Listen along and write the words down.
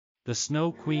The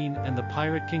Snow Queen and the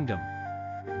Pirate Kingdom.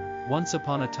 Once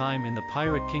upon a time in the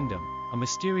Pirate Kingdom, a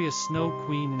mysterious Snow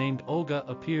Queen named Olga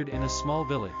appeared in a small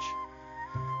village.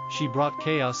 She brought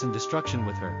chaos and destruction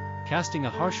with her, casting a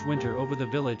harsh winter over the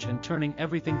village and turning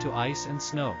everything to ice and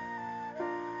snow.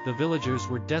 The villagers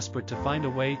were desperate to find a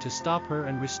way to stop her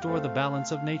and restore the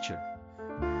balance of nature.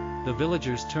 The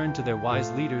villagers turned to their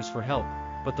wise leaders for help,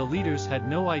 but the leaders had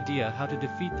no idea how to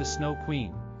defeat the Snow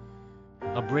Queen.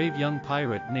 A brave young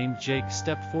pirate named Jake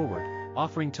stepped forward,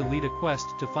 offering to lead a quest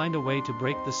to find a way to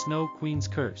break the Snow Queen's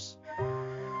curse.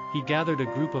 He gathered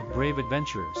a group of brave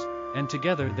adventurers, and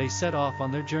together they set off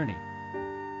on their journey.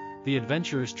 The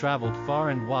adventurers traveled far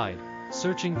and wide,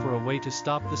 searching for a way to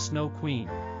stop the Snow Queen.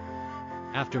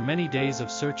 After many days of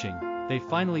searching, they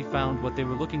finally found what they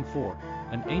were looking for,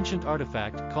 an ancient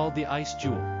artifact called the Ice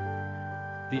Jewel.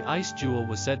 The Ice Jewel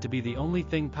was said to be the only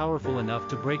thing powerful enough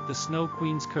to break the Snow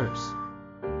Queen's curse.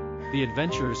 The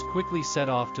adventurers quickly set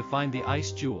off to find the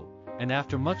Ice Jewel, and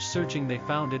after much searching they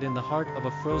found it in the heart of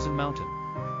a frozen mountain.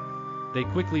 They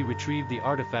quickly retrieved the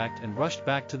artifact and rushed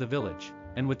back to the village,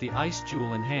 and with the Ice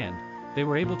Jewel in hand, they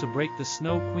were able to break the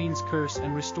Snow Queen's curse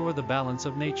and restore the balance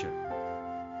of nature.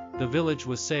 The village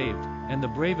was saved, and the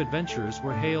brave adventurers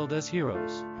were hailed as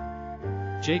heroes.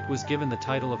 Jake was given the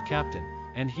title of captain,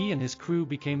 and he and his crew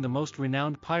became the most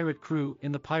renowned pirate crew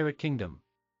in the Pirate Kingdom.